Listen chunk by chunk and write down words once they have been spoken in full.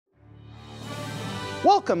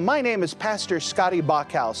Welcome, my name is Pastor Scotty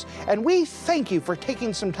Bachhaus, and we thank you for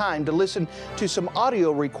taking some time to listen to some audio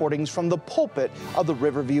recordings from the pulpit of the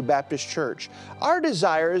Riverview Baptist Church. Our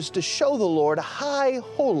desire is to show the Lord high,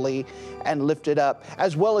 holy, and lifted up,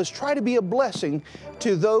 as well as try to be a blessing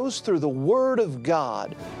to those through the Word of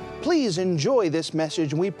God. Please enjoy this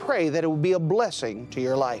message, and we pray that it will be a blessing to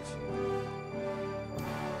your life.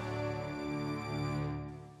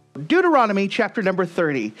 Deuteronomy chapter number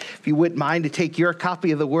 30. If you wouldn't mind to take your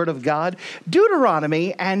copy of the Word of God.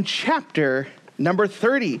 Deuteronomy and chapter number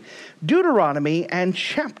 30. Deuteronomy and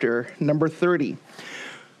chapter number 30.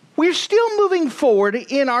 We're still moving forward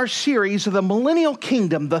in our series of the Millennium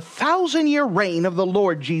Kingdom, the 1,000-year reign of the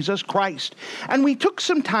Lord Jesus Christ. And we took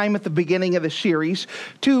some time at the beginning of the series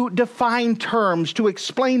to define terms, to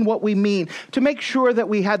explain what we mean, to make sure that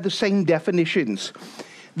we had the same definitions.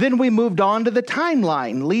 Then we moved on to the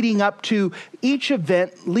timeline leading up to each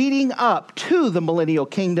event leading up to the Millennial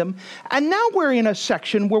Kingdom. And now we're in a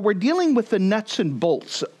section where we're dealing with the nuts and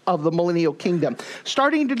bolts of the Millennial Kingdom,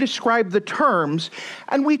 starting to describe the terms.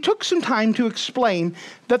 And we took some time to explain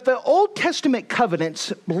that the Old Testament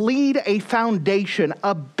covenants lead a foundation,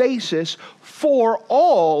 a basis for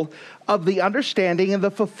all of the understanding and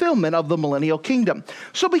the fulfillment of the Millennial Kingdom.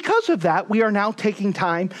 So because of that, we are now taking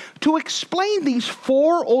time to explain these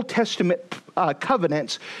four Old Testament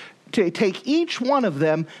covenants, to take each one of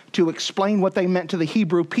them to explain what they meant to the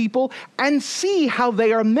Hebrew people and see how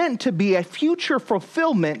they are meant to be a future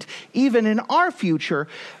fulfillment, even in our future,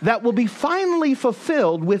 that will be finally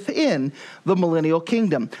fulfilled within the Millennial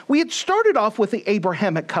Kingdom. We had started off with the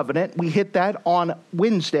Abrahamic covenant. We hit that on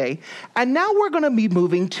Wednesday. And now we're going to be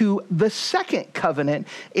moving to the second covenant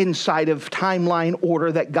inside of timeline order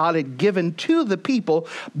that God had given to the people,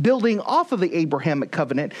 building off of the Abrahamic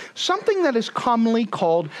covenant, something that is commonly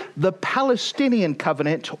called the Palestinian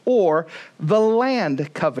Covenant or the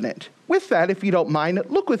Land Covenant. With that, if you don't mind,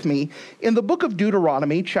 look with me in the book of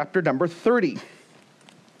Deuteronomy, chapter number 30.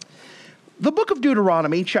 The book of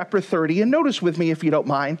Deuteronomy, chapter 30, and notice with me, if you don't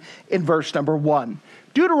mind, in verse number 1.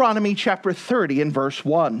 Deuteronomy, chapter 30, and verse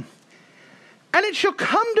 1. And it shall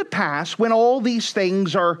come to pass, when all these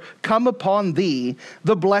things are come upon thee,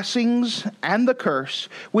 the blessings and the curse,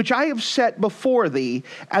 which I have set before thee,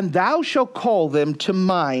 and thou shalt call them to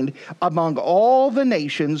mind among all the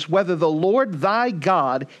nations, whether the Lord thy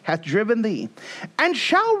God hath driven thee, and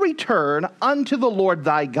shall return unto the Lord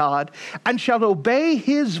thy God, and shalt obey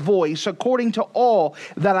his voice according to all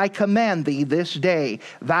that I command thee this day,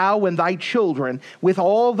 thou and thy children, with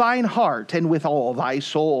all thine heart and with all thy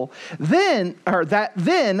soul. Then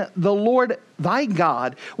the Lord thy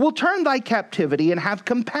God will turn thy captivity and have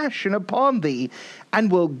compassion upon thee,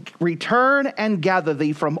 and will return and gather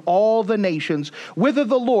thee from all the nations whither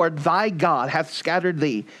the Lord thy God hath scattered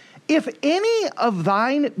thee. If any of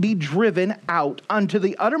thine be driven out unto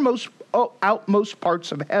the outmost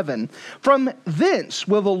parts of heaven, from thence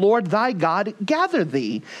will the Lord thy God gather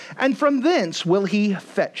thee, and from thence will he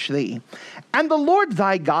fetch thee. And the Lord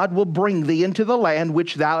thy God will bring thee into the land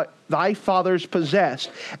which thy fathers possessed,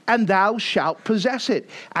 and thou shalt possess it.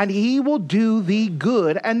 And he will do thee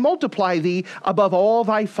good and multiply thee above all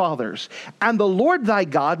thy fathers. And the Lord thy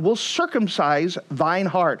God will circumcise thine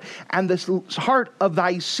heart and the heart of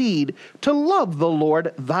thy seed to love the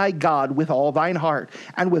Lord thy God with all thine heart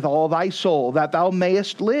and with all thy soul, that thou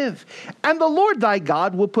mayest live. And the Lord thy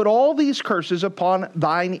God will put all these curses upon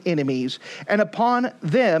thine enemies and upon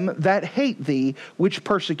them that hate thee, which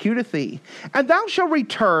persecuteth thee. And thou shalt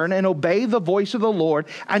return and obey the voice of the Lord,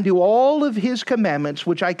 and do all of his commandments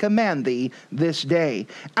which I command thee this day.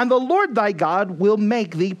 And the Lord thy God will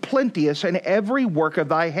make thee plenteous in every work of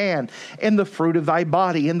thy hand, in the fruit of thy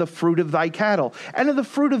body, in the fruit of thy cattle, and in the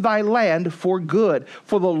fruit of thy land for good.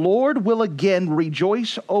 For the Lord will again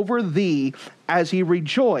rejoice over thee as he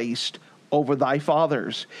rejoiced over thy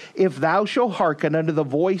fathers, if thou shalt hearken unto the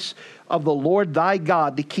voice of the Lord thy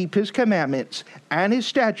God, to keep his commandments and his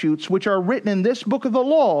statutes, which are written in this book of the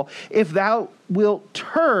law, if thou wilt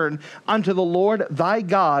turn unto the Lord thy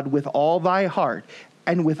God with all thy heart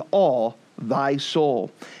and with all thy soul.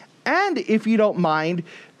 And if you don't mind,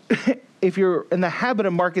 if you're in the habit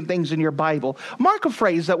of marking things in your Bible, mark a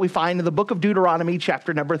phrase that we find in the book of Deuteronomy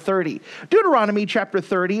chapter number 30. Deuteronomy chapter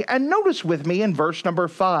 30, and notice with me in verse number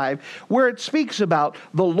 5, where it speaks about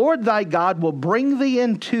the Lord thy God will bring thee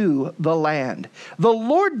into the land. The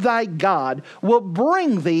Lord thy God will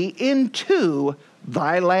bring thee into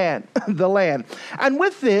thy land, the land. And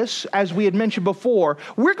with this, as we had mentioned before,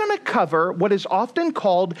 we're going to cover what is often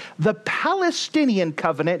called the Palestinian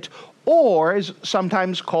Covenant or is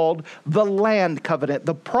sometimes called the land covenant,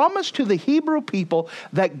 the promise to the Hebrew people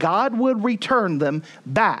that God would return them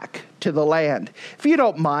back to the land. If you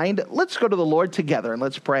don't mind, let's go to the Lord together and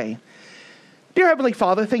let's pray. Dear Heavenly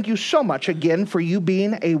Father, thank you so much again for you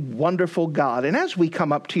being a wonderful God. And as we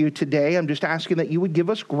come up to you today, I'm just asking that you would give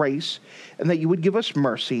us grace and that you would give us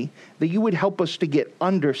mercy, that you would help us to get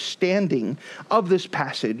understanding of this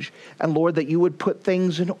passage. And Lord, that you would put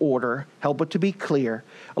things in order, help it to be clear.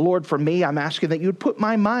 Lord, for me, I'm asking that you would put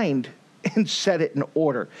my mind and set it in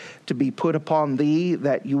order to be put upon thee,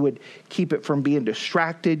 that you would keep it from being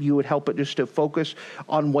distracted. You would help it just to focus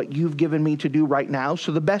on what you've given me to do right now.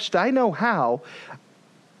 So the best I know how,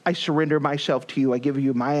 I surrender myself to you. I give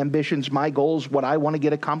you my ambitions, my goals, what I want to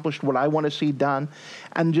get accomplished, what I want to see done,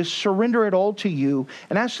 and just surrender it all to you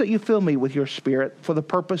and ask that you fill me with your Spirit for the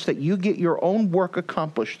purpose that you get your own work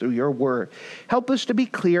accomplished through your word. Help us to be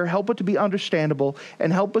clear, help it to be understandable,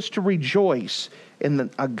 and help us to rejoice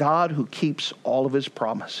in a God who keeps all of his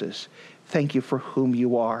promises. Thank you for whom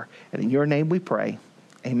you are. And in your name we pray.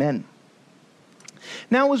 Amen.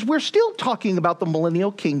 Now, as we're still talking about the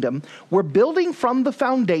Millennial Kingdom, we're building from the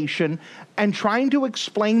foundation and trying to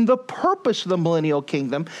explain the purpose of the Millennial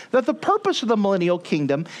Kingdom, that the purpose of the Millennial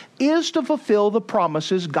Kingdom is to fulfill the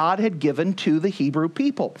promises God had given to the Hebrew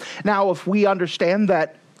people. Now, if we understand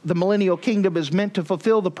that the Millennial Kingdom is meant to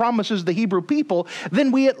fulfill the promises of the Hebrew people,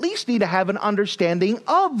 then we at least need to have an understanding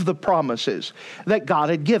of the promises that God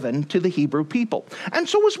had given to the Hebrew people. And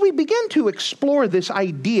so as we begin to explore this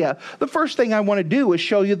idea, the first thing I want to do is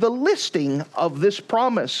show you the listing of this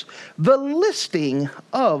promise. The listing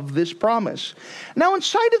of this promise. Now,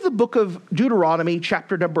 inside of the book of Deuteronomy,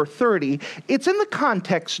 chapter number 30, it's in the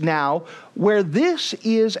context now where this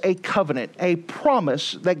is a covenant, a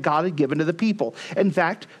promise that God had given to the people. In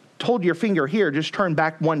fact, hold your finger here, just turn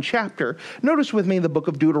back one chapter. Notice with me the book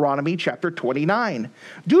of Deuteronomy, chapter 29.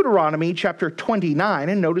 Deuteronomy, chapter 29,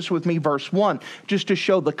 and notice with me verse 1, just to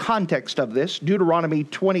show the context of this. Deuteronomy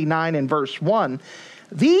 29 and verse 1.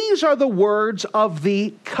 These are the words of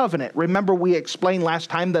the covenant. Remember, we explained last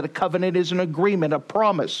time that a covenant is an agreement, a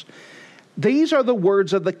promise. These are the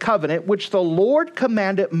words of the covenant which the Lord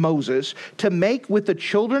commanded Moses to make with the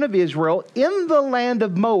children of Israel in the land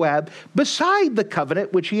of Moab, beside the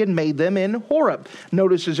covenant which he had made them in Horeb.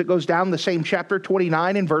 Notice as it goes down the same chapter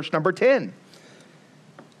 29 and verse number 10.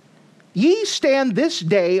 Ye stand this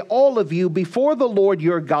day, all of you, before the Lord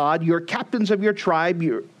your God, your captains of your tribe,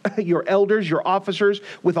 your elders, your officers,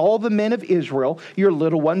 with all the men of Israel, your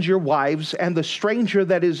little ones, your wives, and the stranger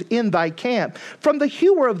that is in thy camp, from the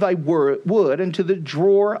hewer of thy wood unto the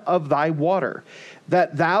drawer of thy water,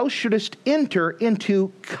 that thou shouldest enter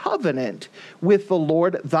into covenant with the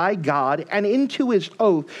Lord thy God, and into his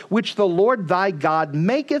oath, which the Lord thy God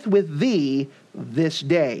maketh with thee this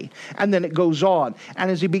day. And then it goes on. And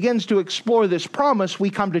as he begins to explore this promise, we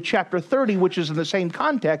come to chapter 30, which is in the same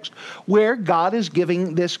context, where God is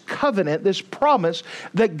giving this covenant, this promise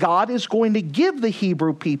that God is going to give the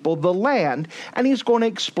Hebrew people the land, and he's going to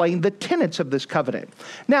explain the tenets of this covenant.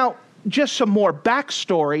 Now, just some more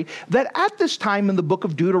backstory, that at this time in the book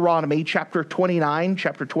of Deuteronomy, chapter 29,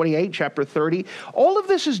 chapter 28, chapter 30, all of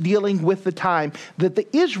this is dealing with the time that the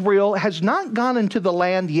Israel has not gone into the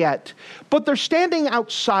land yet, but they're standing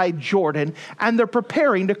outside Jordan and they're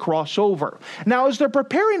preparing to cross over. Now, as they're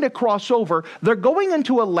preparing to cross over, they're going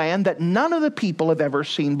into a land that none of the people have ever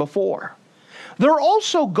seen before. They're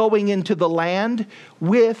also going into the land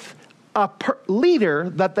with a leader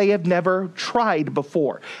that they have never tried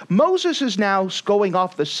before. Moses is now going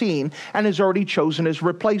off the scene and has already chosen his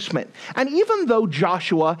replacement. And even though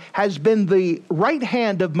Joshua has been the right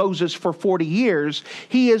hand of Moses for 40 years,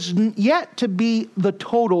 he is yet to be the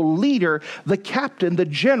total leader, the captain, the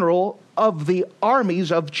general of the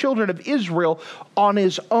armies of children of Israel on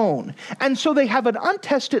his own. And so they have an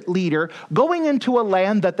untested leader going into a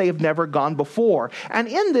land that they have never gone before. And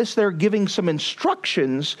in this, they're giving some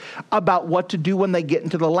instructions about what to do when they get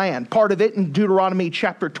into the land. Part of it in Deuteronomy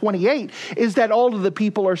chapter 28 is that all of the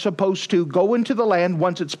people are supposed to go into the land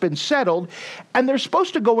once it's been settled, and they're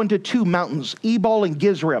supposed to go into two mountains, Ebal and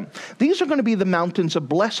Gizrim. These are going to be the mountains of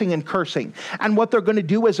blessing and cursing. And what they're going to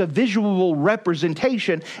do as a visual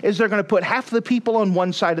representation is they're going to put half the people on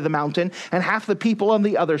one side of the mountain and half the people on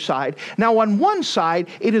the other side. Now, on one side,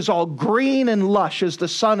 it is all green and lush as the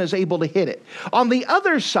sun is able to hit it. On the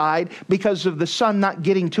other side, because of the sun not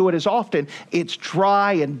getting to it as often, it's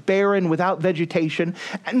dry and barren without vegetation.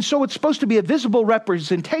 And so it's supposed to be a visible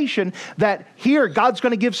representation that here God's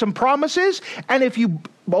going to give some promises, and if you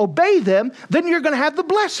obey them, then you're going to have the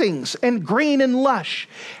blessings and green and lush.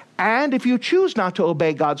 And if you choose not to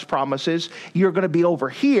obey God's promises, you're going to be over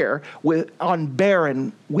here on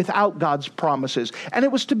barren without God's promises. And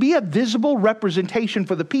it was to be a visible representation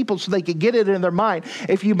for the people so they could get it in their mind.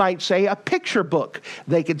 If you might say a picture book,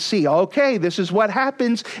 they could see, okay, this is what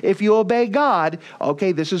happens if you obey God.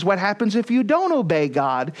 Okay, this is what happens if you don't obey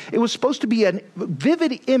God. It was supposed to be a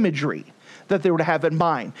vivid imagery that they were to have in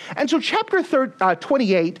mind. And so chapter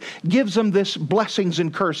 28 gives them this blessings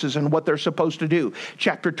and curses and what they're supposed to do.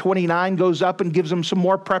 Chapter 29 goes up and gives them some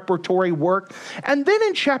more preparatory work. And then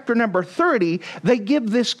in chapter number 30, they give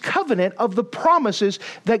this covenant of the promises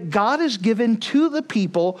that God has given to the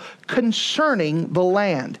people concerning the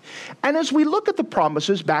land. And as we look at the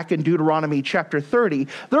promises back in Deuteronomy chapter 30,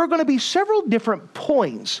 there are going to be several different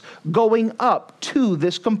points going up to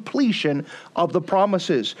this completion of the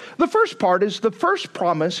promises. The first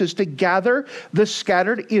promise is to gather the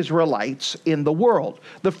scattered Israelites in the world.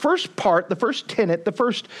 The first part, the first tenet, the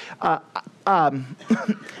first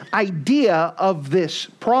idea of this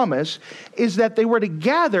promise is that they were to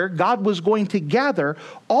gather, God was going to gather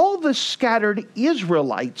all the scattered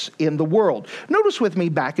Israelites in the world. Notice with me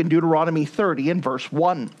back in Deuteronomy 30 and verse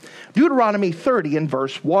 1. Deuteronomy 30 and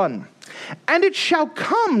verse 1. And it shall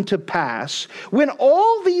come to pass, when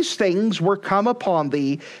all these things were come upon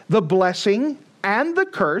thee, the blessing and the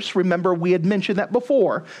curse, remember we had mentioned that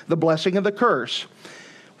before, the blessing and the curse,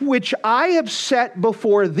 which I have set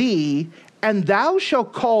before thee, and thou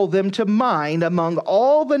shalt call them to mind among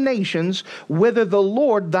all the nations whither the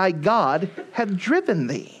Lord thy God hath driven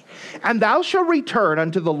thee. And thou shalt return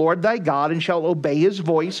unto the Lord thy God, and shalt obey his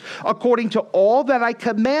voice, according to all that I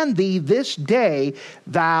command thee this day,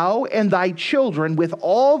 thou and thy children, with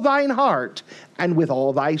all thine heart and with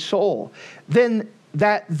all thy soul. Then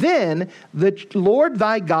the Lord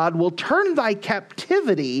thy God will turn thy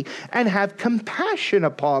captivity and have compassion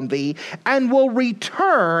upon thee, and will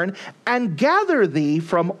return and gather thee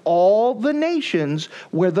from all the nations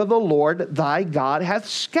whither the Lord thy God hath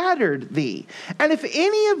scattered thee. And if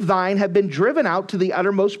any of thine have been driven out to the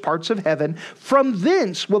uttermost parts of heaven, from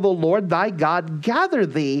thence will the Lord thy God gather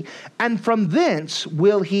thee, and from thence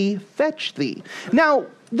will he fetch thee. Now,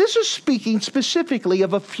 this is speaking specifically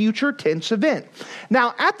of a future tense event.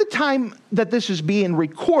 Now, at the time that this is being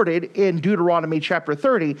recorded in Deuteronomy chapter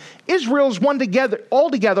 30, Israel's all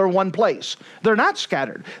together in one place. They're not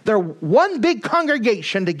scattered. They're one big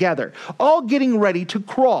congregation together, all getting ready to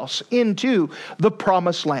cross into the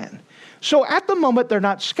promised land. So at the moment, they're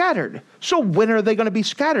not scattered. So when are they going to be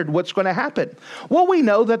scattered? What's going to happen? Well, we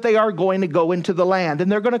know that they are going to go into the land,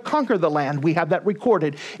 and they're going to conquer the land. We have that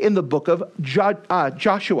recorded in the book of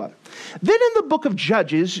Joshua. Then in the book of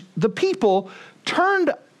Judges, the people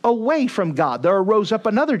turned away from God. There arose up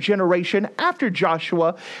another generation after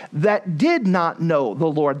Joshua that did not know the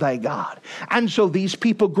Lord thy God. And so these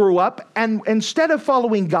people grew up, and instead of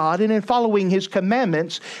following God and in following his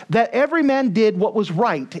commandments, that every man did what was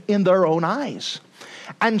right in their own eyes.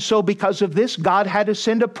 And so because of this, God had to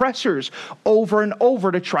send oppressors over and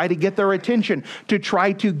over to try to get their attention, to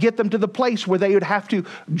try to get them to the place where they would have to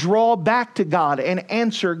draw back to God and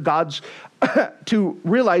answer God's to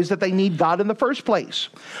realize that they need God in the first place.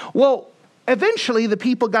 Well, eventually the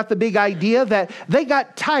people got the big idea that they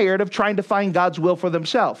got tired of trying to find God's will for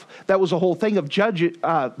themselves. That was the whole thing of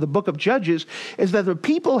the book of Judges, is that the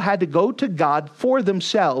people had to go to God for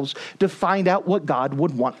themselves to find out what God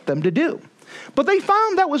would want them to do. But they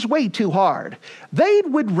found that was way too hard. They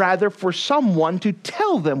would rather for someone to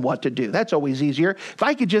tell them what to do. That's always easier. If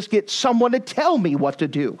I could just get someone to tell me what to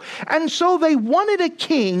do. And so they wanted a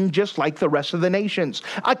king just like the rest of the nations.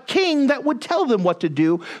 A king that would tell them what to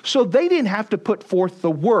do, so they didn't have to put forth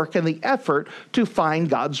the work and the effort to find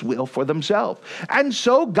God's will for themselves. And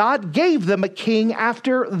so God gave them a king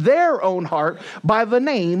after their own heart by the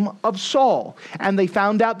name of Saul. And they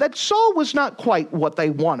found out that Saul was not quite what they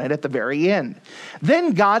wanted at the very end.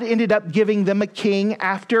 Then God ended up giving them a king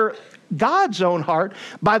after God's own heart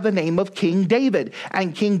by the name of King David.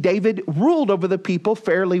 And King David ruled over the people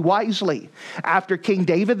fairly wisely. After King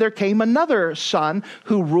David, there came another son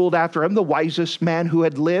who ruled after him, the wisest man who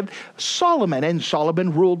had lived, Solomon. And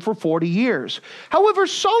Solomon ruled for 40 years. However,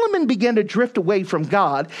 Solomon began to drift away from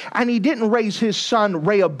God, and he didn't raise his son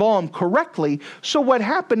Rehoboam correctly. So what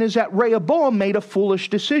happened is that Rehoboam made a foolish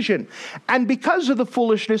decision. And because of the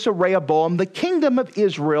foolishness of Rehoboam, the kingdom of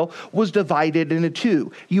Israel was divided into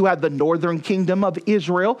two. You had the northern kingdom of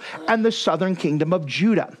Israel and the southern kingdom of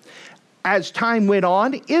Judah. As time went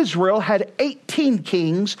on, Israel had 18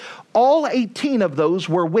 kings All 18 of those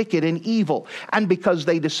were wicked and evil. And because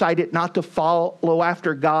they decided not to follow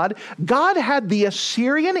after God, God had the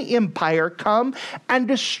Assyrian Empire come and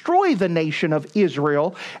destroy the nation of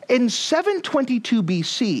Israel in 722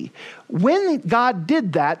 BC. When God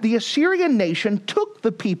did that, the Assyrian nation took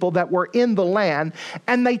the people that were in the land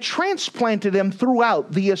and they transplanted them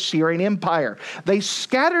throughout the Assyrian Empire. They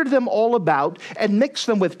scattered them all about and mixed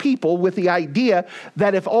them with people with the idea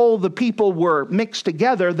that if all the people were mixed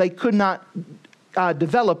together, they could not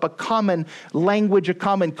develop a common language, a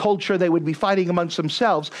common culture. They would be fighting amongst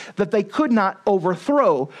themselves, that they could not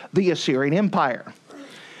overthrow the Assyrian Empire.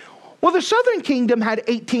 Well, the southern kingdom had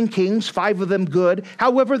 18 kings, 5 of them good.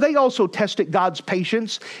 However, they also tested God's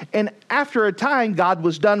patience. And after a time, God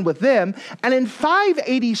was done with them. And in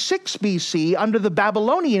 586 BC, under the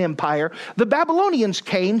Babylonian Empire, the Babylonians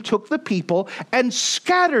came, took the people, and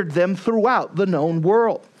scattered them throughout the known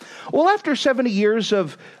world. Well, after 70 years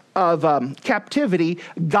of captivity,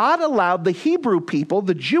 God allowed the Hebrew people,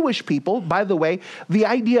 the Jewish people. By the way, the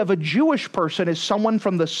idea of a Jewish person is someone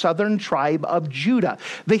from the southern tribe of Judah.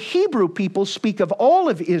 The Hebrew people speak of all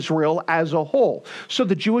of Israel as a whole. So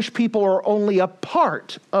the Jewish people are only a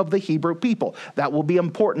part of the Hebrew people. That will be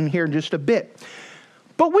important here in just a bit.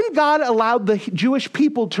 But when God allowed the Jewish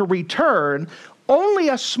people to return, only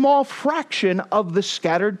a small fraction of the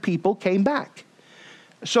scattered people came back.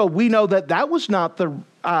 So we know that that was not the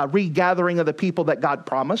regathering of the people that God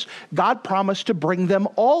promised. God promised to bring them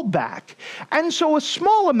all back. And so a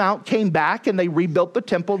small amount came back, and they rebuilt the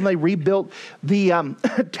temple, and they rebuilt the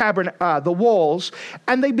the walls,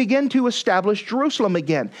 and they began to establish Jerusalem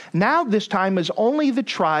again. Now this time is only the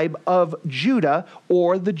tribe of Judah,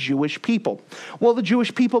 or the Jewish people. Well, the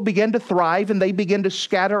Jewish people began to thrive, and they began to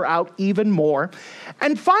scatter out even more.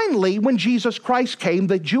 And finally, when Jesus Christ came,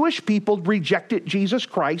 the Jewish people rejected Jesus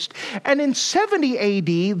Christ, and in 70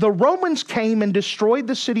 AD, the Romans came and destroyed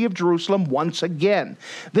the city of Jerusalem once again,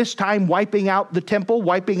 this time wiping out the temple,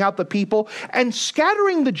 wiping out the people, and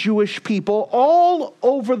scattering the Jewish people all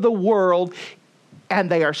over the world,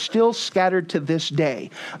 and they are still scattered to this day.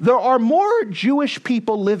 There are more Jewish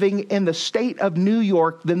people living in the state of New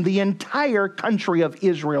York than the entire country of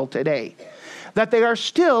Israel today. That they are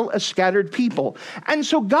still a scattered people. And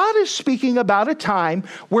so God is speaking about a time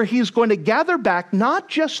where he's going to gather back not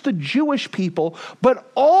just the Jewish people, but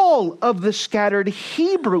all of the scattered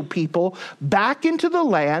Hebrew people back into the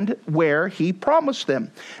land where he promised them.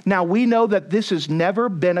 Now we know that this has never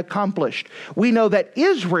been accomplished. We know that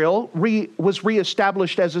Israel was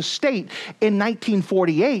reestablished as a state in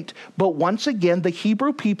 1948, but once again, the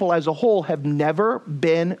Hebrew people as a whole have never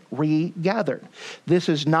been regathered. This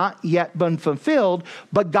has not yet been fulfilled,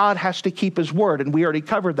 but God has to keep his word, and we already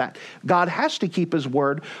covered that. God has to keep his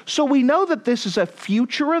word, so we know that this is a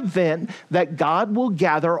future event, that God will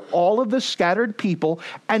gather all of the scattered people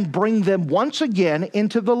and bring them once again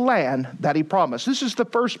into the land that he promised. This is the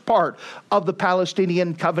first part of the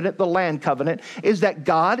Palestinian covenant, the land covenant, is that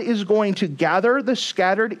God is going to gather the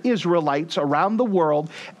scattered Israelites around the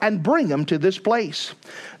world and bring them to this place.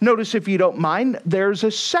 Notice, if you don't mind, there's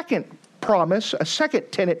a second promise, a second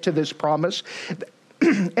tenet to this promise,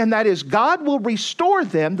 and that is God will restore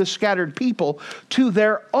them, the scattered people, to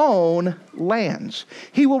their own lands.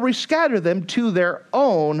 He will rescatter them to their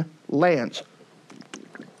own lands.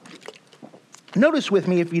 Notice with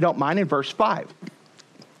me, if you don't mind, in verse 5.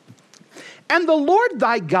 And the Lord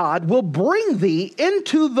thy God will bring thee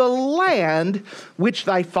into the land which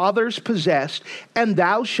thy fathers possessed, and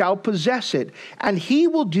thou shalt possess it. And he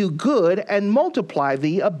will do good and multiply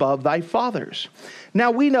thee above thy fathers.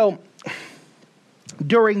 Now we know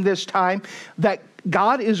during this time that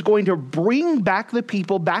God is going to bring back the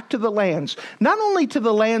people back to the lands, not only to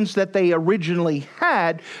the lands that they originally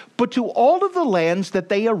had, but to all of the lands that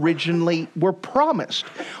they originally were promised.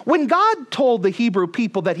 When God told the Hebrew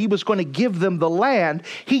people that he was going to give them the land,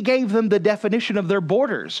 he gave them the definition of their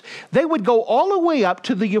borders. They would go all the way up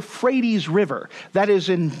to the Euphrates River, that is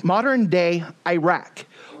in modern day Iraq,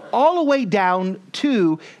 all the way down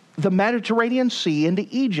to the Mediterranean Sea into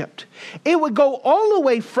Egypt. It would go all the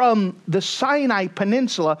way from the Sinai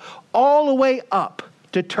Peninsula all the way up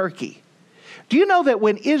to Turkey. Do you know that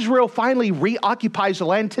when Israel finally reoccupies the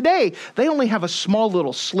land today, they only have a small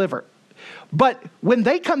little sliver? But when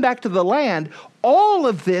they come back to the land, all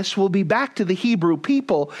of this will be back to the Hebrew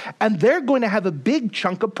people, and they're going to have a big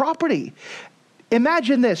chunk of property.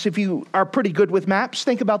 Imagine this, if you are pretty good with maps,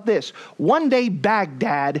 think about this. One day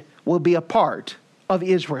Baghdad will be a part of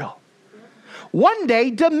Israel. One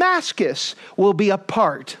day Damascus will be a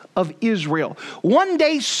part of Israel. One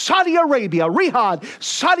day Saudi Arabia, Riyadh,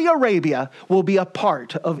 Saudi Arabia will be a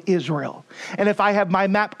part of Israel. And if I have my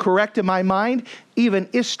map correct in my mind, even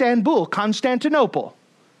Istanbul, Constantinople,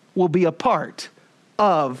 will be a part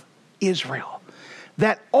of Israel.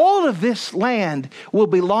 That all of this land will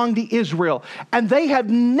belong to Israel. And they have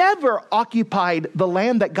never occupied the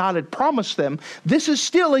land that God had promised them. This is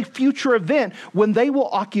still a future event when they will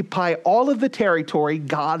occupy all of the territory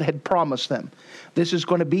God had promised them. This is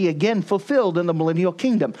going to be again fulfilled in the Millennium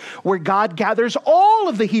Kingdom, where God gathers all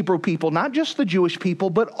of the Hebrew people, not just the Jewish people,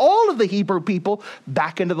 but all of the Hebrew people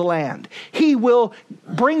back into the land. He will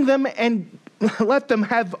bring them and let them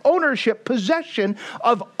have ownership, possession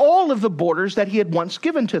of all of the borders that he had once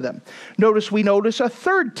given to them. We notice a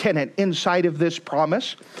third tenet inside of this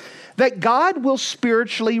promise, that God will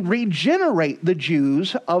spiritually regenerate the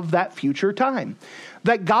Jews of that future time.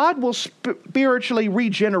 That God will spiritually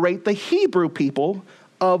regenerate the Hebrew people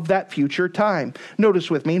of that future time.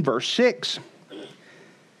 Notice with me in verse 6.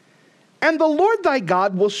 And the Lord thy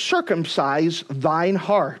God will circumcise thine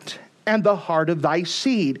heart and the heart of thy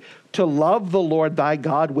seed, to love the Lord thy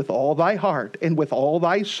God with all thy heart and with all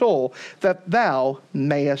thy soul, that thou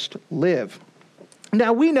mayest live.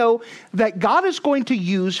 Now we know that God is going to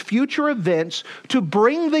use future events to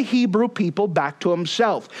bring the Hebrew people back to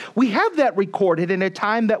himself. We have that recorded in a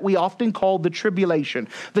time that we often call the tribulation,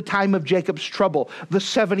 the time of Jacob's trouble, the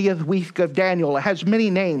 70th week of Daniel. It has many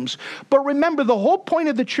names. But remember, the whole point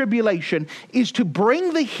of the tribulation is to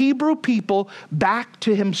bring the Hebrew people back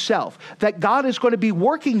to himself. That God is going to be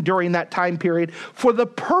working during that time period for the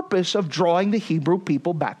purpose of drawing the Hebrew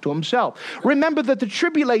people back to himself. Remember that the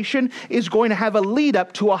tribulation is going to have a lead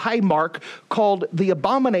up to a high mark called the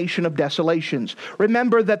abomination of desolations.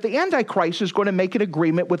 Remember that the Antichrist is going to make an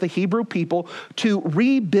agreement with the Hebrew people to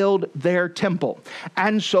rebuild their temple.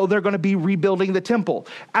 And so they're going to be rebuilding the temple.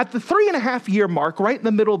 At the 3.5-year mark, right in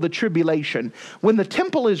the middle of the tribulation, when the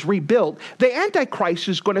temple is rebuilt, the Antichrist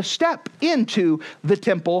is going to step into the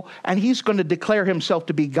temple and he's going to declare himself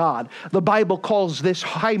to be God. The Bible calls this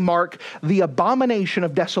high mark the abomination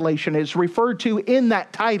of desolation. It's referred to in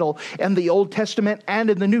that title in the Old Testament and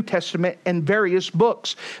in the New Testament and various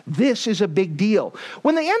books. This is a big deal.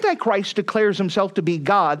 When the Antichrist declares himself to be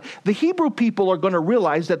God, the Hebrew people are going to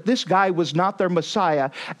realize that this guy was not their Messiah,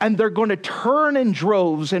 and they're going to turn in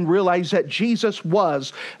droves and realize that Jesus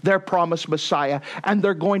was their promised Messiah, and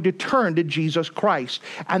they're going to turn to Jesus Christ,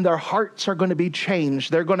 and their hearts are going to be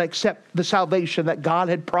changed. They're going to accept the salvation that God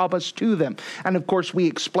had promised to them. And of course, we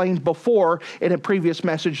explained before in a previous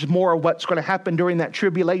message more of what's going to happen during that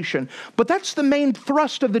tribulation. But that's the main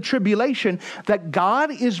thrust of the tribulation, that God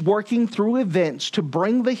is working through events to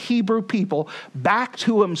bring the Hebrew people back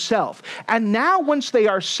to himself. And now once they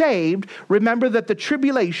are saved, remember that the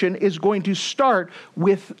tribulation is going to start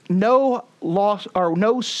with no lost or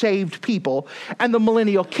no saved people, and the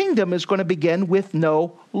Millennial Kingdom is going to begin with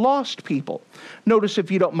no lost people. Notice, if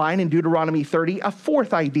you don't mind, in Deuteronomy 30, a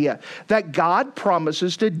fourth idea, that God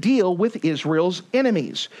promises to deal with Israel's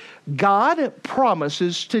enemies. God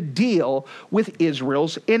promises to deal with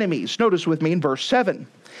Israel's enemies. Notice with me in verse 7.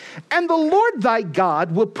 And the Lord thy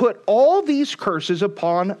God will put all these curses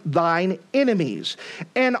upon thine enemies,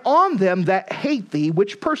 and on them that hate thee,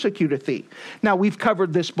 which persecuteth thee. Now, we've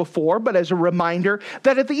covered this before, but as a reminder,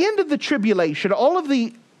 that at the end of the tribulation, all of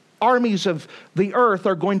the armies of the earth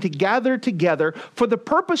are going to gather together for the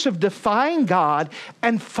purpose of defying God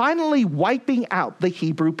and finally wiping out the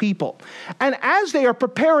Hebrew people. And as they are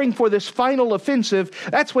preparing for this final offensive,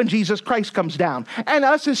 that's when Jesus Christ comes down. And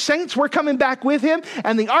us as saints, we're coming back with him,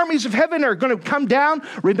 and the armies of heaven are going to come down.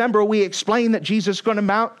 Remember, we explained that Jesus is going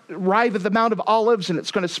to arrive at the Mount of Olives, and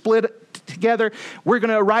it's going to split together. We're going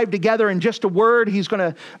to arrive together in just a word. He's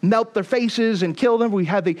going to melt their faces and kill them. We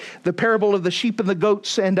have the parable of the sheep and the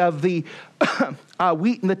goats and of the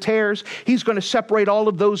wheat and the tares. He's going to separate all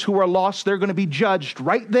of those who are lost. They're going to be judged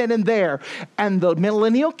right then and there. And the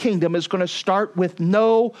Millennial Kingdom is going to start with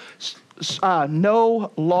no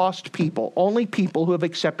lost people, only people who have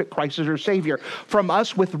accepted Christ as their Savior. From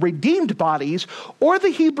us with redeemed bodies, or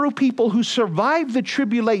the Hebrew people who survived the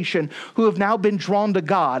tribulation, who have now been drawn to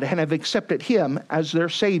God and have accepted him as their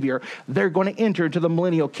Savior. They're going to enter into the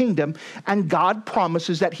Millennial Kingdom, and God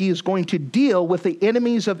promises that he is going to deal with the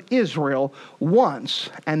enemies of Israel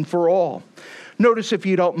once and for all. Notice, if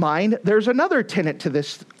you don't mind, there's another tenet to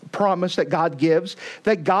this promise that God gives,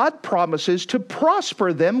 that God promises to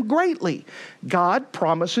prosper them greatly. God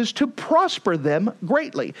promises to prosper them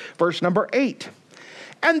greatly. Verse number 8.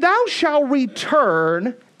 And thou shalt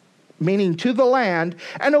return meaning to the land,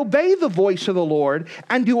 and obey the voice of the Lord,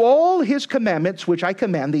 and do all his commandments which I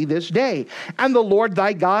command thee this day. And the Lord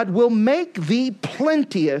thy God will make thee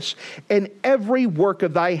plenteous in every work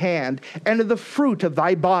of thy hand, and in the fruit of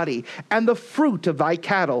thy body, and the fruit of thy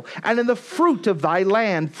cattle, and in the fruit of thy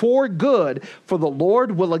land for good. For the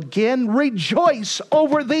Lord will again rejoice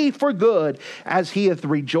over thee for good, as he hath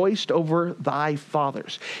rejoiced over thy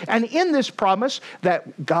fathers. And in this promise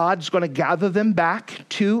that God's going to gather them back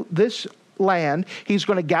to this land, he's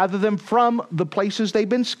going to gather them from the places they've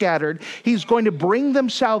been scattered. He's going to bring them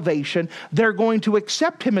salvation. They're going to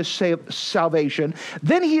accept him as salvation.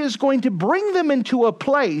 Then he is going to bring them into a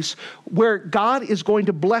place where God is going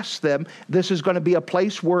to bless them. This is going to be a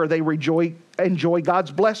place where they enjoy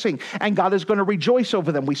God's blessing, and God is going to rejoice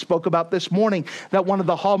over them. We spoke about this morning that one of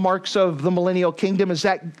the hallmarks of the Millennial Kingdom is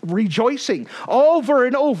that rejoicing. Over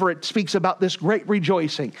and over it speaks about this great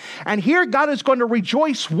rejoicing. And here God is going to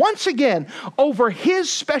rejoice once again over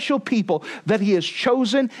his special people that he has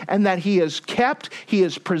chosen and that he has kept, he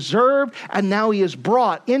has preserved, and now he has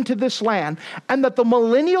brought into this land. And that the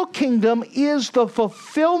Millennial Kingdom is the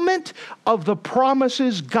fulfillment of the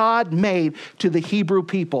promises God made to the Hebrew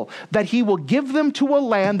people, that he will give them to a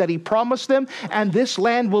land that he promised them, and this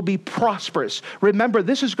land will be prosperous. Remember,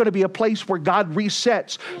 this is going to be a place where God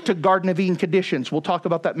resets to Garden of Eden conditions. We'll talk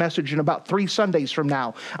about that message in about 3 Sundays from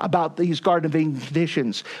now, about these Garden of Eden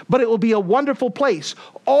conditions. But it will be a wonderful place.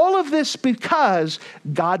 All of this because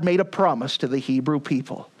God made a promise to the Hebrew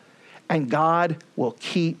people, and God will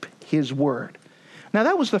keep his word. Now,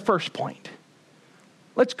 that was the first point.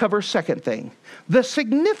 Let's cover a second thing, the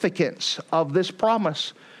significance of this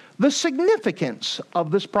promise. The significance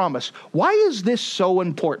of this promise. Why is this so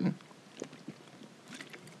important?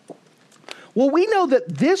 Well, we know that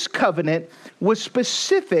this covenant was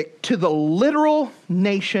specific to the literal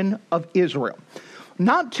nation of Israel.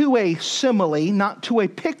 Not to a simile, not to a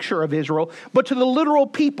picture of Israel, but to the literal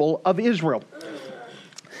people of Israel.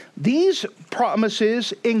 These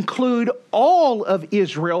promises include all of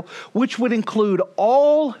Israel, which would include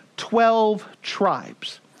all 12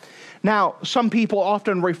 tribes. Now, some people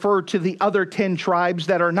often refer to the other 10 tribes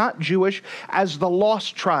that are not Jewish as the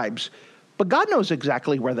lost tribes. But God knows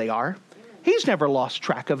exactly where they are. He's never lost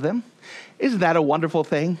track of them. Isn't that a wonderful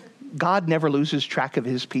thing? God never loses track of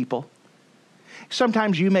his people.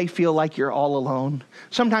 Sometimes you may feel like you're all alone.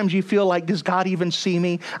 Sometimes you feel like, does God even see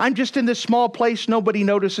me? I'm just in this small place. Nobody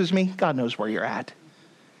notices me. God knows where you're at.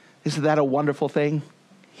 Isn't that a wonderful thing?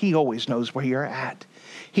 He always knows where you're at.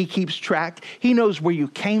 He keeps track. He knows where you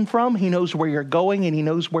came from. He knows where you're going, and he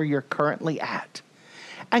knows where you're currently at.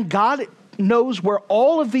 And God knows where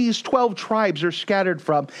all of these 12 tribes are scattered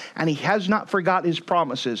from, and he has not forgot his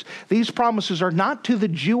promises. These promises are not to the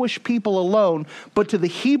Jewish people alone, but to the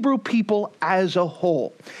Hebrew people as a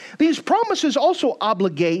whole. These promises also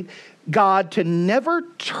obligate God to never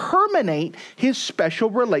terminate his special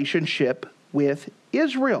relationship with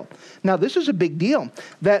Israel. Now, this is a big deal,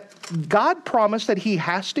 that God promised that he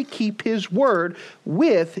has to keep his word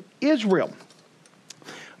with Israel.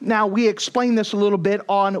 Now, we explained this a little bit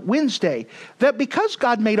on Wednesday, that because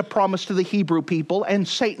God made a promise to the Hebrew people, and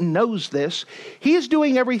Satan knows this, he is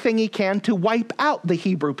doing everything he can to wipe out the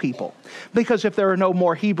Hebrew people. Because if there are no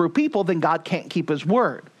more Hebrew people, then God can't keep his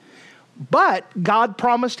word. But God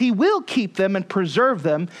promised he will keep them and preserve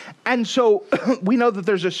them. And so we know that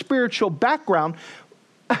there's a spiritual background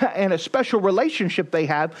and a special relationship they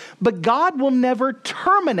have, but God will never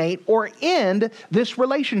terminate or end this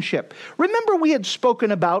relationship. Remember, we had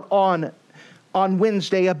spoken about on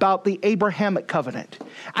Wednesday about the Abrahamic covenant,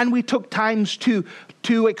 and we took times to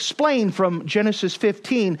explain from Genesis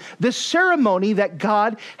 15 the ceremony that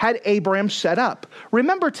God had Abraham set up.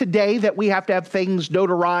 Remember today that we have to have things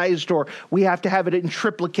notarized, or we have to have it in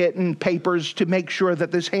triplicate and papers to make sure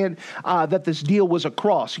that this deal was a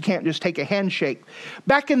cross. You can't just take a handshake.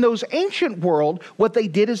 Back in those ancient world, what they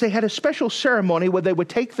did is they had a special ceremony where they would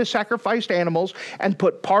take the sacrificed animals and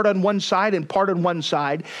put part on one side and part on one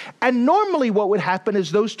side. And normally what would happen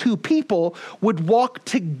is those two people would walk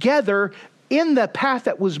together in the path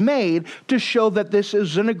that was made to show that this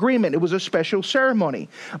is an agreement. It was a special ceremony.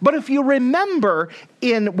 But if you remember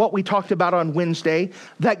in what we talked about on Wednesday,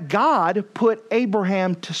 that God put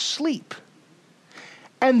Abraham to sleep.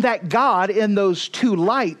 And that God in those two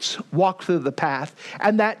lights walked through the path.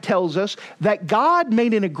 And that tells us that God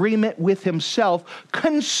made an agreement with himself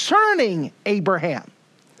concerning Abraham.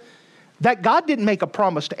 That God didn't make a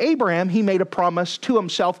promise to Abraham, he made a promise to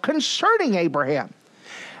himself concerning Abraham.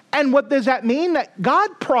 And what does that mean? That God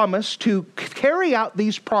promised to carry out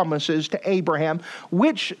these promises to Abraham,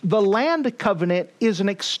 which the land covenant is an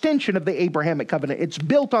extension of the Abrahamic covenant. It's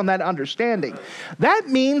built on that understanding. That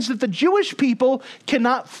means that the Jewish people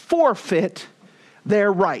cannot forfeit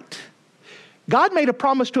their right. God made a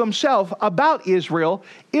promise to himself about Israel.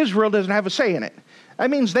 Israel doesn't have a say in it. That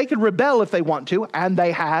means they could rebel if they want to, and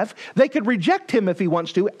they have. They could reject him if he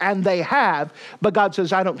wants to, and they have. But God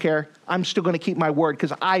says, I don't care. I'm still going to keep my word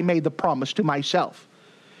because I made the promise to myself.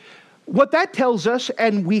 What that tells us,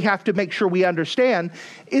 and we have to make sure we understand,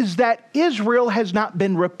 is that Israel has not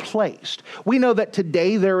been replaced. We know that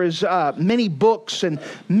today there is many books and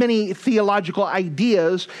many theological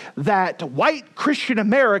ideas that white Christian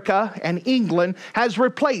America and England has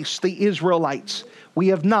replaced the Israelites. We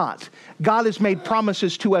have not. God has made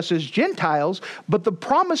promises to us as Gentiles, but the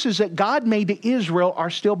promises that God made to Israel are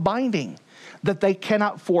still binding, that they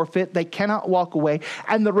cannot forfeit, they cannot walk away,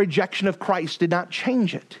 and the rejection of Christ did not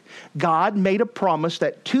change it. God made a promise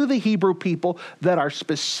that to the Hebrew people that are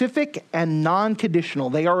specific and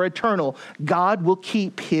non-conditional, they are eternal, God will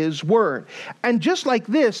keep his word. And just like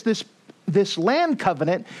this land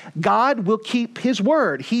covenant, God will keep his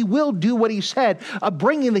word. He will do what he said of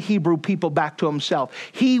bringing the Hebrew people back to himself.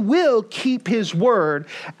 He will keep his word.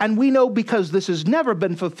 And we know because this has never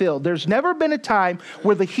been fulfilled. There's never been a time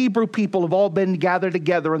where the Hebrew people have all been gathered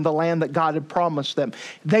together in the land that God had promised them.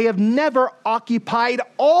 They have never occupied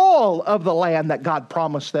all of the land that God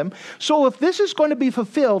promised them. So if this is going to be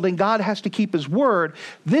fulfilled and God has to keep his word,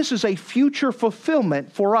 this is a future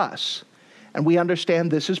fulfillment for us. And we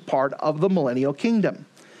understand this is part of the Millennial Kingdom.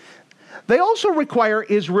 They also require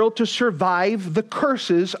Israel to survive the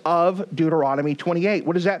curses of Deuteronomy 28.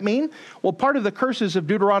 What does that mean? Well, part of the curses of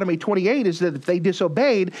Deuteronomy 28 is that if they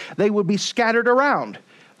disobeyed, they would be scattered around.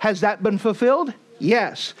 Has that been fulfilled?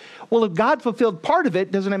 Yes. Well, if God fulfilled part of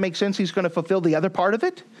it, doesn't it make sense he's going to fulfill the other part of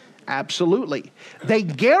it? Absolutely. They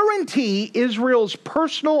guarantee Israel's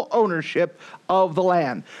personal ownership of the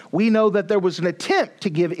land. We know that there was an attempt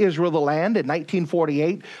to give Israel the land in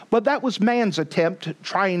 1948, but that was man's attempt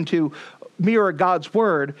trying to mirror God's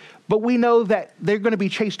word. But we know that they're going to be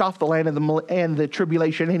chased off the land in the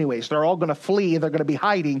tribulation anyways. They're all going to flee. They're going to be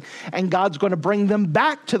hiding. And God's going to bring them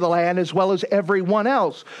back to the land as well as everyone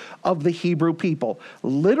else of the Hebrew people.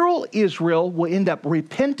 Literal Israel will end up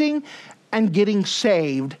repenting and getting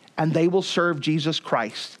saved, and they will serve Jesus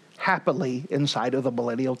Christ happily inside of the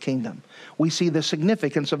Millennial Kingdom. We see the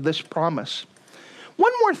significance of this promise.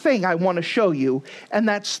 One more thing I want to show you, and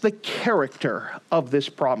that's the character of this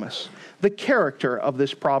promise. The character of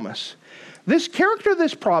this promise. This character of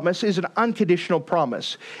this promise is an unconditional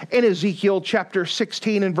promise. In Ezekiel chapter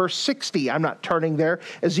 16 and verse 60, I'm not turning there,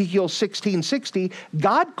 Ezekiel 16:60,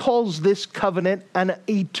 God calls this covenant an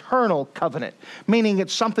eternal covenant, meaning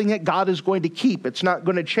it's something that God is going to keep. It's not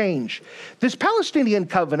going to change. This Palestinian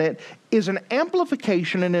covenant is an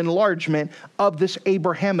amplification and enlargement of this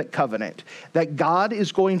Abrahamic covenant, that God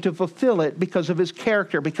is going to fulfill it because of his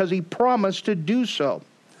character, because he promised to do so.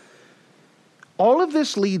 All of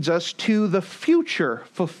this leads us to the future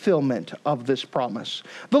fulfillment of this promise.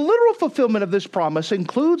 The literal fulfillment of this promise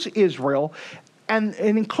includes Israel, and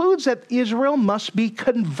it includes that Israel must be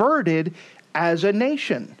converted as a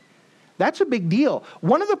nation. That's a big deal.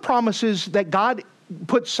 One of the promises that God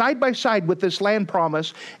put side by side with this land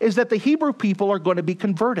promise is that the Hebrew people are going to be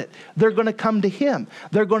converted. They're going to come to him.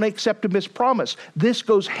 They're going to accept him as promise. This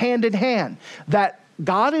goes hand in hand, that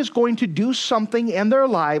God is going to do something in their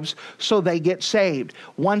lives so they get saved.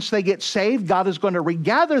 Once they get saved, God is going to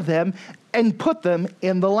regather them and put them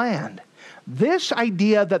in the land. This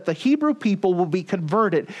idea that the Hebrew people will be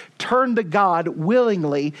converted, turned to God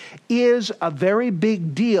willingly, is a very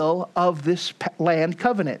big deal of this land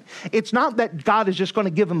covenant. It's not that God is just going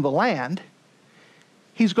to give them the land.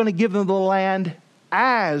 He's going to give them the land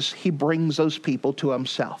as he brings those people to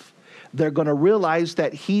himself. They're going to realize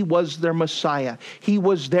that he was their Messiah. He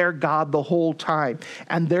was their God the whole time.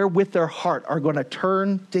 And they're with their heart are going to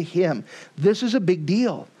turn to him. This is a big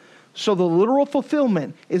deal. So the literal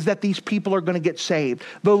fulfillment is that these people are going to get saved.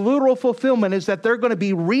 The literal fulfillment is that they're going to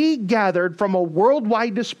be regathered from a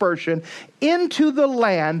worldwide dispersion into the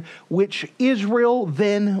land which Israel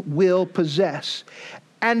then will possess.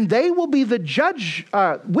 And they will be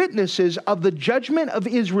the witnesses of the judgment of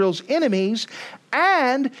Israel's enemies,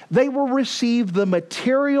 and they will receive the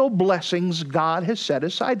material blessings God has set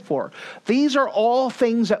aside for. These are all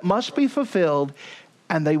things that must be fulfilled,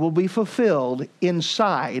 and they will be fulfilled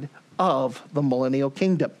inside of the Millennial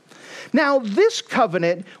Kingdom. Now, this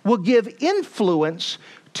covenant will give influence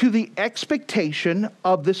to the expectation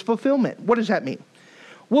of this fulfillment. What does that mean?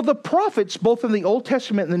 Well, the prophets, both in the Old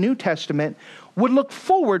Testament and the New Testament, would look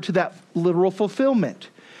forward to that literal fulfillment.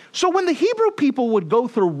 So when the Hebrew people would go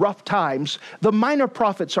through rough times, the minor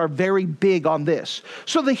prophets are very big on this.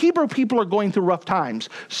 So the Hebrew people are going through rough times.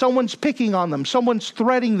 Someone's picking on them. Someone's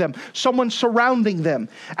threatening them. Someone's surrounding them.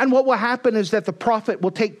 And what will happen is that the prophet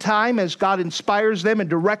will take time as God inspires them and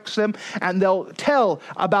directs them, and they'll tell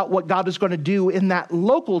about what God is going to do in that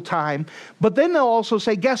local time. But then they'll also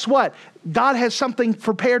say, guess what? God has something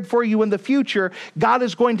prepared for you in the future. God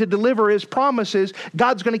is going to deliver his promises.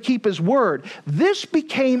 God's going to keep his word. This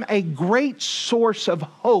became a great source of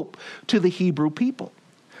hope to the Hebrew people.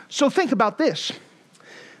 So think about this.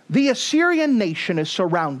 The Assyrian nation is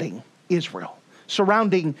surrounding Israel.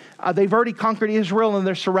 They've already conquered Israel, and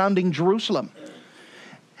they're surrounding Jerusalem.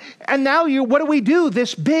 And now what do?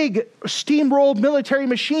 This big steamrolled military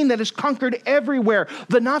machine that has conquered everywhere.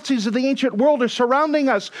 The Nazis of the ancient world are surrounding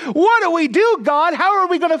us. What do, God? How are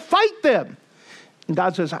we going to fight them? And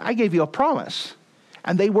God says, I gave you a promise.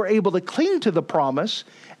 And they were able to cling to the promise,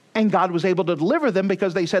 and God was able to deliver them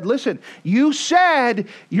because they said, listen, you said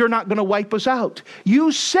you're not going to wipe us out.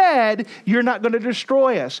 You said you're not going to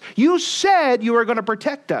destroy us. You said you are going to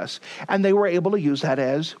protect us. And they were able to use that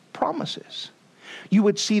as promises. You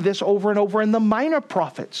would see this over and over in the minor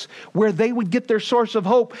prophets, where they would get their source of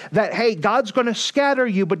hope that, hey, God's going to scatter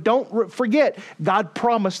you, but don't forget, God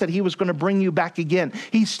promised that he was going to bring you back again.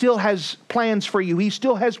 He still has plans for you. He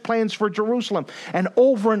still has plans for Jerusalem. And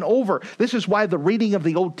over, this is why the reading of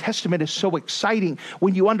the Old Testament is so exciting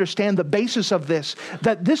when you understand the basis of this,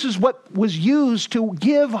 that this is what was used to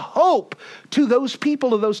give hope to those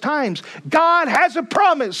people of those times. God has a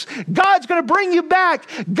promise. God's going to bring you back.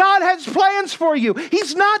 God has plans for you.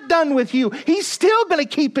 He's not done with you. He's still going to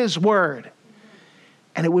keep his word.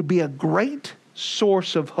 And it would be a great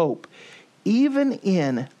source of hope, even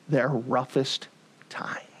in their roughest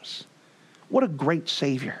times. What a great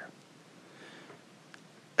Savior.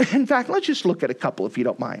 In fact, let's just look at a couple, if you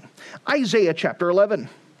don't mind. Isaiah chapter 11.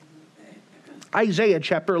 Isaiah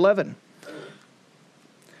chapter 11.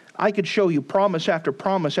 I could show you promise after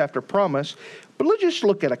promise after promise, but let's just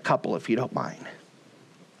look at a couple, if you don't mind.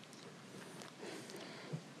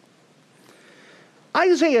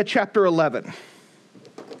 Isaiah chapter 11,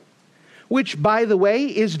 which, by the way,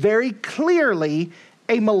 is very clearly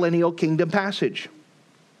a millennial kingdom passage.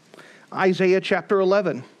 Isaiah chapter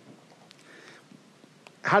 11.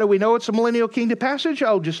 How do we know it's a millennial kingdom passage?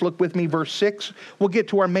 Oh, just look with me, verse 6. We'll get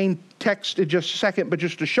to our main text in just a second, but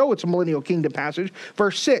just to show it's a millennial kingdom passage.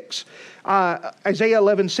 Verse 6, Isaiah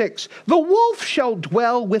 11:6. The wolf shall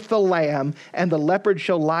dwell with the lamb, and the leopard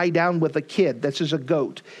shall lie down with the kid. This is a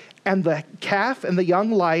goat. And the calf and the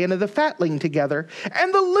young lion and the fatling together,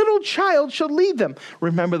 and the little child shall lead them.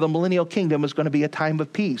 Remember, the millennial kingdom is going to be a time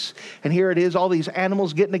of peace. And here it is, all these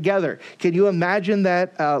animals getting together. Can you imagine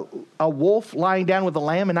that a wolf lying down with a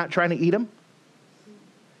lamb and not trying to eat him?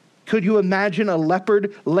 Could you imagine a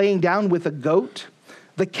leopard laying down with a goat?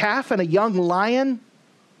 The calf and a young lion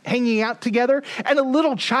hanging out together, and a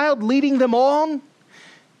little child leading them on?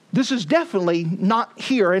 This is definitely not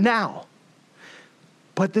here and now.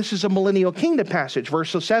 But this is a millennial kingdom passage,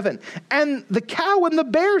 verse 7. And the cow and the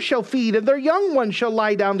bear shall feed, and their young ones shall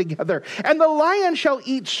lie down together. And the lion shall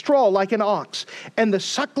eat straw like an ox. And the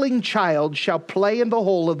suckling child shall play in the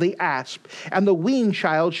hole of the asp. And the weaned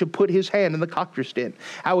child shall put his hand in the cocker's den.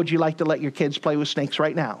 How would you like to let your kids play with snakes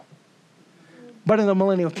right now? But in the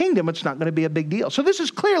millennial kingdom, it's not going to be a big deal. So this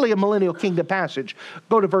is clearly a millennial kingdom passage.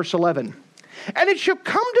 Go to verse 11. And it shall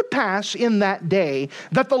come to pass in that day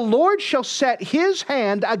that the Lord shall set his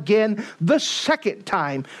hand again the second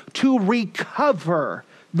time to recover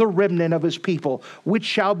the remnant of his people, which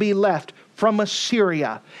shall be left from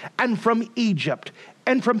Assyria and from Egypt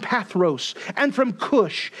and from Pathros, and from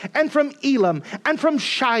Cush, and from Elam, and from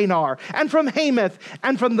Shinar, and from Hamath,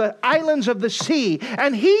 and from the islands of the sea.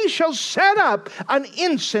 And he shall set up an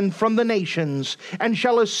ensign from the nations, and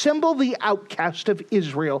shall assemble the outcast of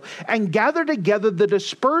Israel, and gather together the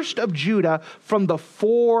dispersed of Judah from the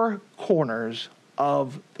four corners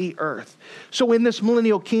of the earth. So in this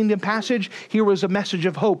millennial kingdom passage, here was a message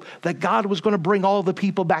of hope that God was going to bring all the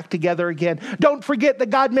people back together again. Don't forget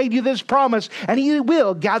that God made you this promise, and he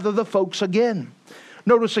will gather the folks again.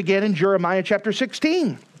 Notice again in Jeremiah chapter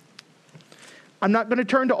 16. I'm not going to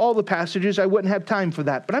turn to all the passages. I wouldn't have time for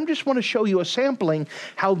that. But I just want to show you a sampling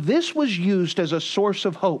how this was used as a source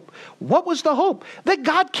of hope. What was the hope? That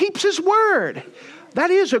God keeps his word. That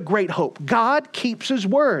is a great hope. God keeps his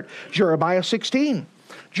word. Jeremiah 16.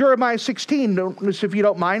 Jeremiah 16, notice if you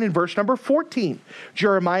don't mind, in verse number 14.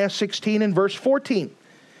 Jeremiah 16 and verse 14.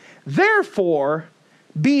 Therefore,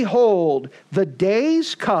 Behold, the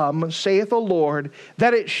days come, saith the Lord,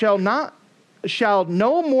 that it shall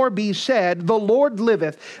no more be said, the Lord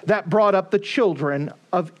liveth, that brought up the children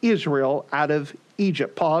of Israel out of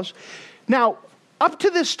Egypt. Pause. Now, up to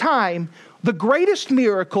this time, the greatest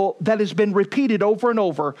miracle that has been repeated over and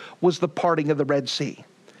over was the parting of the Red Sea.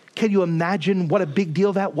 Can you imagine what a big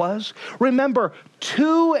deal that was? Remember,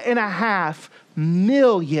 2.5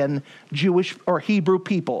 million Jewish or Hebrew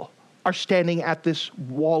people are standing at this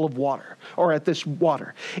wall of water, or at this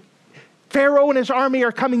water. Pharaoh and his army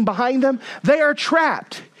are coming behind them. They are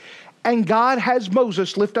trapped. And God has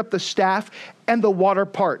Moses lift up the staff and the water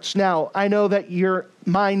parts. Now, I know that your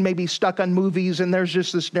mind may be stuck on movies and there's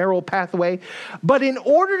just this narrow pathway. But in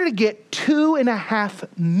order to get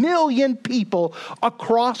 2.5 million people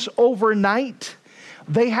across overnight,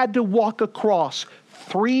 they had to walk across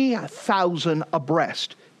 3,000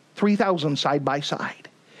 abreast, 3,000 side by side.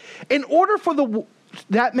 In order for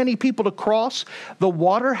that many people to cross, the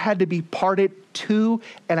water had to be parted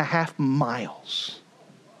 2.5 miles.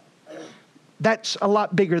 That's a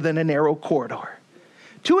lot bigger than a narrow corridor.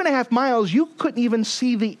 2.5 miles, you couldn't even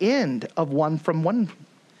see the end of one from one.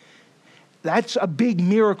 That's a big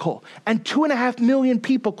miracle. And 2.5 million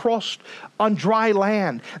people crossed on dry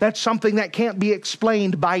land. That's something that can't be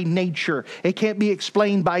explained by nature. It can't be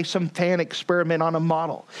explained by some fan experiment on a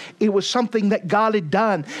model. It was something that God had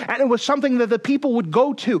done. And it was something that the people would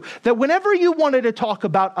go to. That whenever you wanted to talk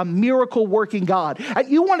about a miracle working God, and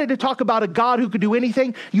you wanted to talk about a God who could do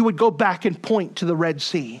anything, you would go back and point to the Red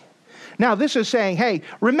Sea. Now, this is saying, hey,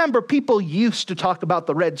 remember, people used to talk about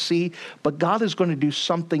the Red Sea, but God is going to do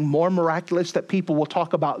something more miraculous that people will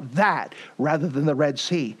talk about that rather than the Red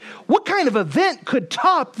Sea. What kind of event could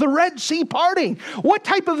top the Red Sea parting? What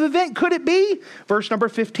type of event could it be? Verse number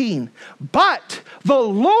 15. But the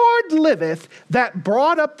Lord liveth, that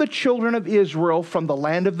brought up the children of Israel from the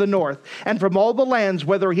land of the north, and from all the lands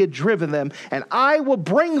whither he had driven them, and I will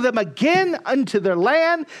bring them again unto their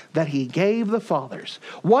land that he gave the fathers.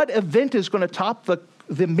 What event is going to top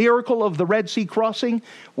the miracle of the Red Sea crossing?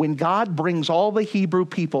 When God brings all the Hebrew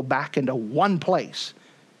people back into one place,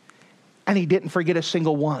 and he didn't forget a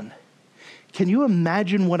single one. Can you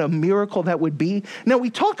imagine what a miracle that would be? Now, we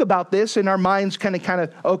talk about this in our minds kind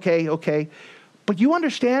of, okay. But you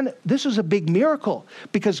understand, this is a big miracle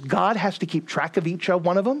because God has to keep track of each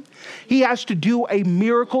one of them. He has to do a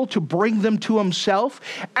miracle to bring them to himself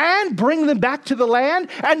and bring them back to the land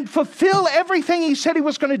and fulfill everything he said he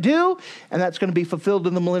was going to do. And that's going to be fulfilled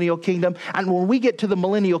in the Millennium Kingdom. And when we get to the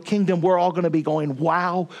Millennium Kingdom, we're all going to be going,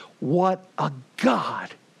 wow, what a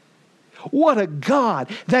God. What a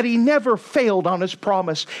God, that he never failed on his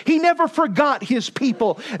promise. He never forgot his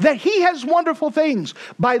people, that he has wonderful things.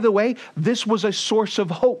 By the way, this was a source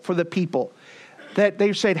of hope for the people, that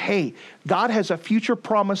they said, hey, God has a future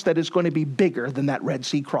promise that is going to be bigger than that Red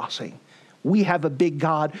Sea crossing. We have a big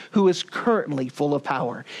God who is currently full of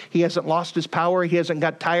power. He hasn't lost his power. He hasn't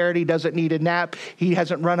got tired. He doesn't need a nap. He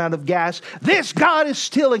hasn't run out of gas. This God is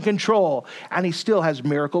still in control, and he still has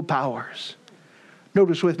miracle powers.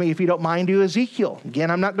 Notice with me, if you don't mind, to Ezekiel. Again,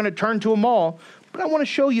 I'm not going to turn to them all, but I want to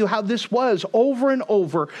show you how this was over and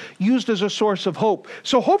over used as a source of hope.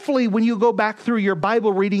 So hopefully when you go back through your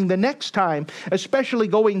Bible reading the next time, especially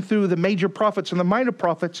going through the major prophets and the minor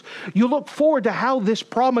prophets, you look forward to how this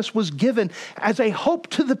promise was given as a hope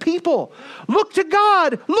to the people. Look to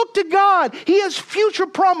God. Look to God. He has future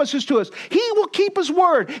promises to us. He will keep his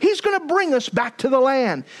word. He's going to bring us back to the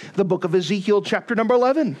land. The book of Ezekiel, chapter number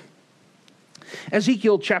 11.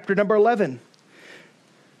 Ezekiel chapter number 11.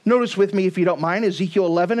 Notice with me, if you don't mind, Ezekiel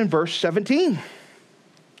 11 and verse 17.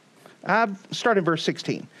 Start in verse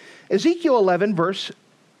 16. Ezekiel 11 verse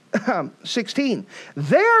 16.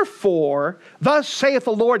 Therefore, thus saith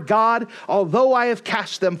the Lord God, although I have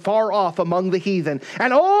cast them far off among the heathen,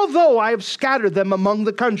 and although I have scattered them among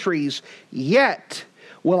the countries, yet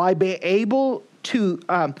will I be able to...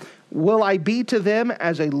 will I be to them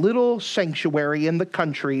as a little sanctuary in the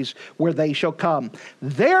countries where they shall come.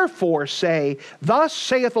 Therefore say, thus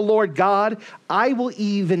saith the Lord God, I will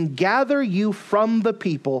even gather you from the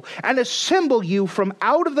people and assemble you from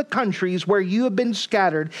out of the countries where you have been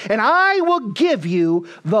scattered, and I will give you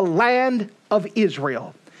the land of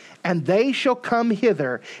Israel. And they shall come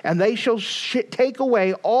hither, and they shall take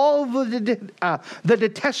away all the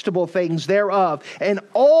detestable things thereof, and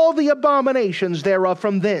all the abominations thereof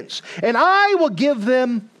from thence. And I will give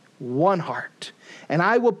them one heart, and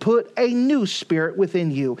I will put a new spirit within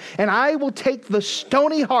you. And I will take the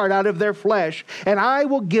stony heart out of their flesh, and I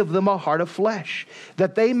will give them a heart of flesh,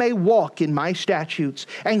 that they may walk in my statutes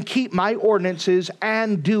and keep my ordinances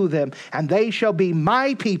and do them. And they shall be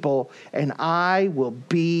my people, and I will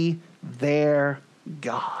be their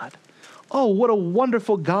God. Oh, what a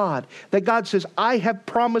wonderful God, that God says, I have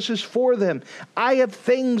promises for them. I have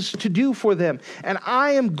things to do for them, and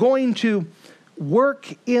I am going to work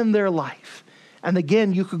in their life. And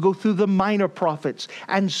again, you could go through the minor prophets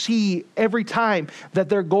and see every time that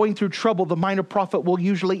they're going through trouble, the minor prophet will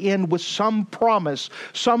usually end with some promise,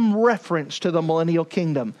 some reference to the millennial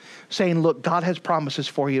kingdom, saying, look, God has promises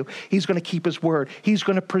for you. He's going to keep his word. He's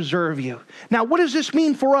going to preserve you. Now, what does this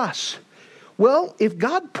mean for us? Well, if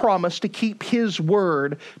God promised to keep his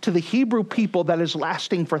word to the Hebrew people that is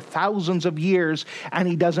lasting for thousands of years, and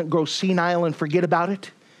he doesn't grow senile and forget about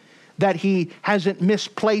it, that he hasn't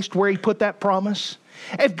misplaced where he put that promise,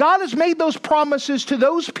 if God has made those promises to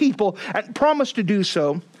those people and promised to do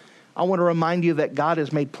so, I want to remind you that God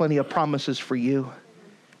has made plenty of promises for you,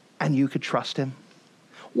 and you could trust him.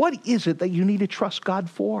 What is it that you need to trust God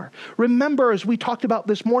for? Remember, as we talked about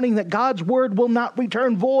this morning, that God's word will not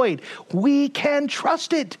return void. We can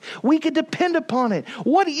trust it. We can depend upon it.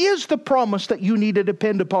 What is the promise that you need to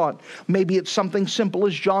depend upon? Maybe it's something simple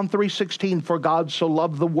as John 3:16, for God so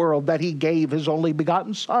loved the world that he gave his only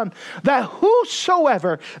begotten Son, that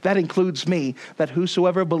whosoever, that includes me, that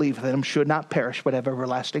whosoever believeth in him should not perish but have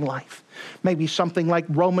everlasting life. Maybe something like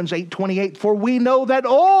Romans 8:28, for we know that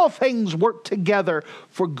all things work together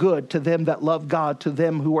for good to them that love God, to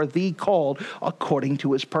them who are the called according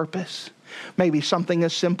to his purpose. Maybe something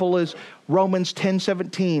as simple as Romans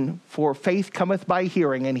 10:17, for faith cometh by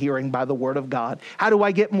hearing, and hearing by the word of God. How do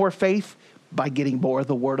I get more faith? By getting more of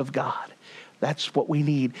the word of God. That's what we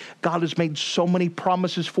need. God has made so many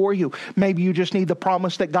promises for you. Maybe you just need the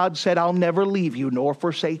promise that God said, I'll never leave you nor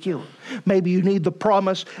forsake you. Maybe you need the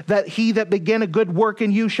promise that he that began a good work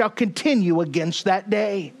in you shall continue against that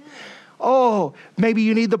day. Oh, maybe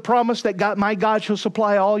you need the promise that God, my God shall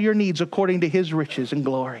supply all your needs according to his riches and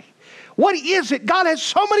glory. What is it? God has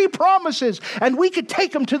so many promises, and we could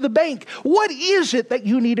take them to the bank. What is it that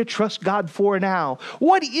you need to trust God for now?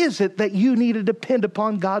 What is it that you need to depend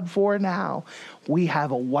upon God for now? We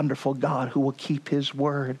have a wonderful God who will keep his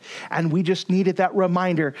word. And we just needed that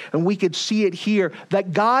reminder, and we could see it here,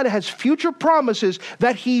 that God has future promises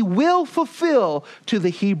that he will fulfill to the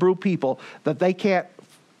Hebrew people, that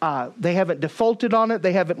they haven't defaulted on it.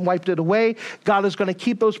 They haven't wiped it away. God is going to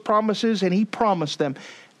keep those promises, and he promised them.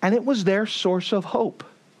 And it was their source of hope.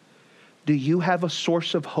 Do you have a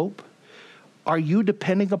source of hope? Are you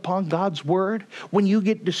depending upon God's word? When you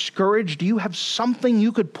get discouraged, do you have something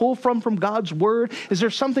you could pull from God's word? Is there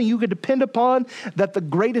something you could depend upon, that the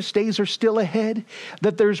greatest days are still ahead?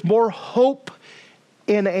 That there's more hope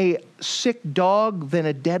in a sick dog than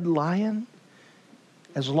a dead lion?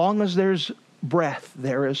 As long as there's breath,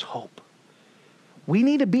 there is hope. We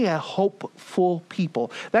need to be a hopeful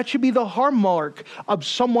people. That should be the hallmark of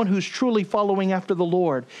someone who's truly following after the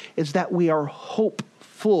Lord, is that we are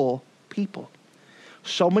hopeful people.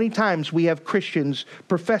 So many times we have Christians,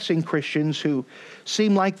 professing Christians, who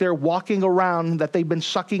seem like they're walking around that they've been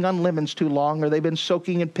sucking on lemons too long, or they've been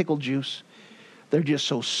soaking in pickle juice. They're just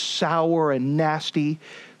so sour and nasty,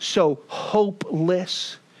 so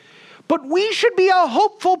hopeless. But we should be a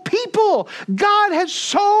hopeful people. God has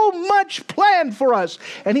so much planned for us,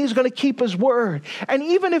 and he's going to keep his word. And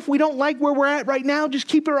even if we don't like where we're at right now, just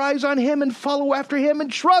keep your eyes on him and follow after him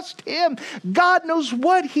and trust him. God knows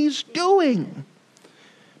what he's doing.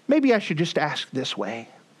 Maybe I should just ask this way.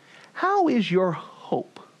 How is your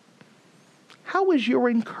hope? How is your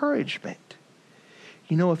encouragement?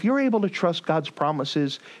 You know, if you're able to trust God's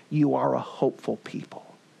promises, you are a hopeful people.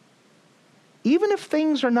 Even if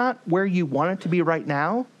things are not where you want it to be right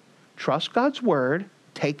now, trust God's word,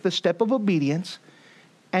 take the step of obedience,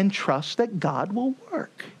 and trust that God will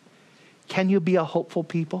work. Can you be a hopeful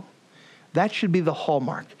people? That should be the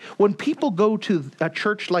hallmark. When people go to a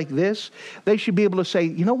church like this, they should be able to say,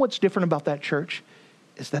 you know what's different about that church?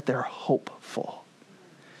 Is that they're hopeful.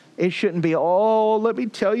 It shouldn't be, oh, let me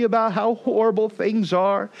tell you about how horrible things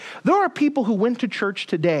are. There are people who went to church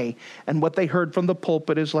today, and what they heard from the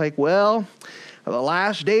pulpit is like, well, the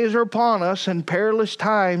last days are upon us, and perilous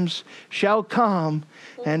times shall come,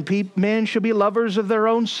 and men shall be lovers of their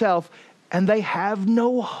own self, and they have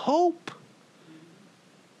no hope.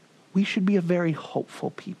 We should be a very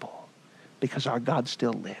hopeful people, because our God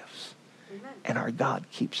still lives, and our God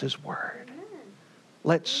keeps his word.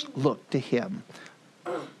 Let's look to him,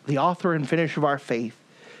 the author and finisher of our faith,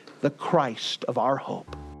 the Christ of our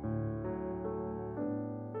hope.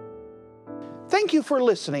 Thank you for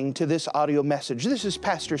listening to this audio message. This is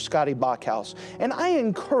Pastor Scotty Bachhaus, and I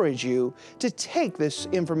encourage you to take this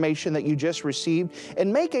information that you just received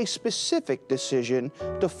and make a specific decision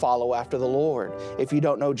to follow after the Lord. If you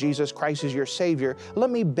don't know Jesus Christ as your Savior, let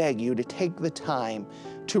me beg you to take the time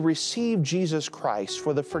to receive Jesus Christ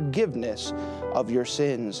for the forgiveness of your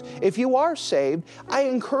sins. If you are saved, I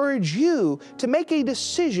encourage you to make a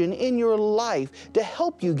decision in your life to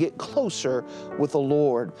help you get closer with the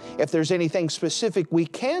Lord. If there's anything specific we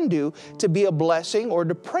can do to be a blessing or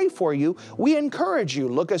to pray for you, we encourage you.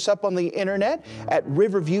 Look us up on the internet at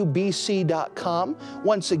riverviewbc.com.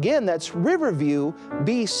 Once again, that's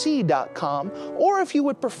riverviewbc.com. Or if you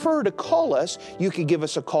would prefer to call us, you could give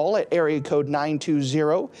us a call at area code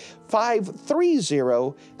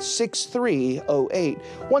 920-530-6308.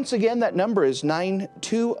 Once again, that number is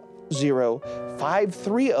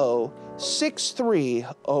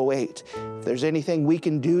 920-530-6308. If there's anything we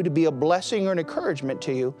can do to be a blessing or an encouragement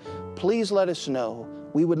to you, please let us know.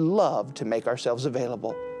 We would love to make ourselves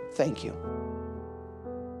available. Thank you.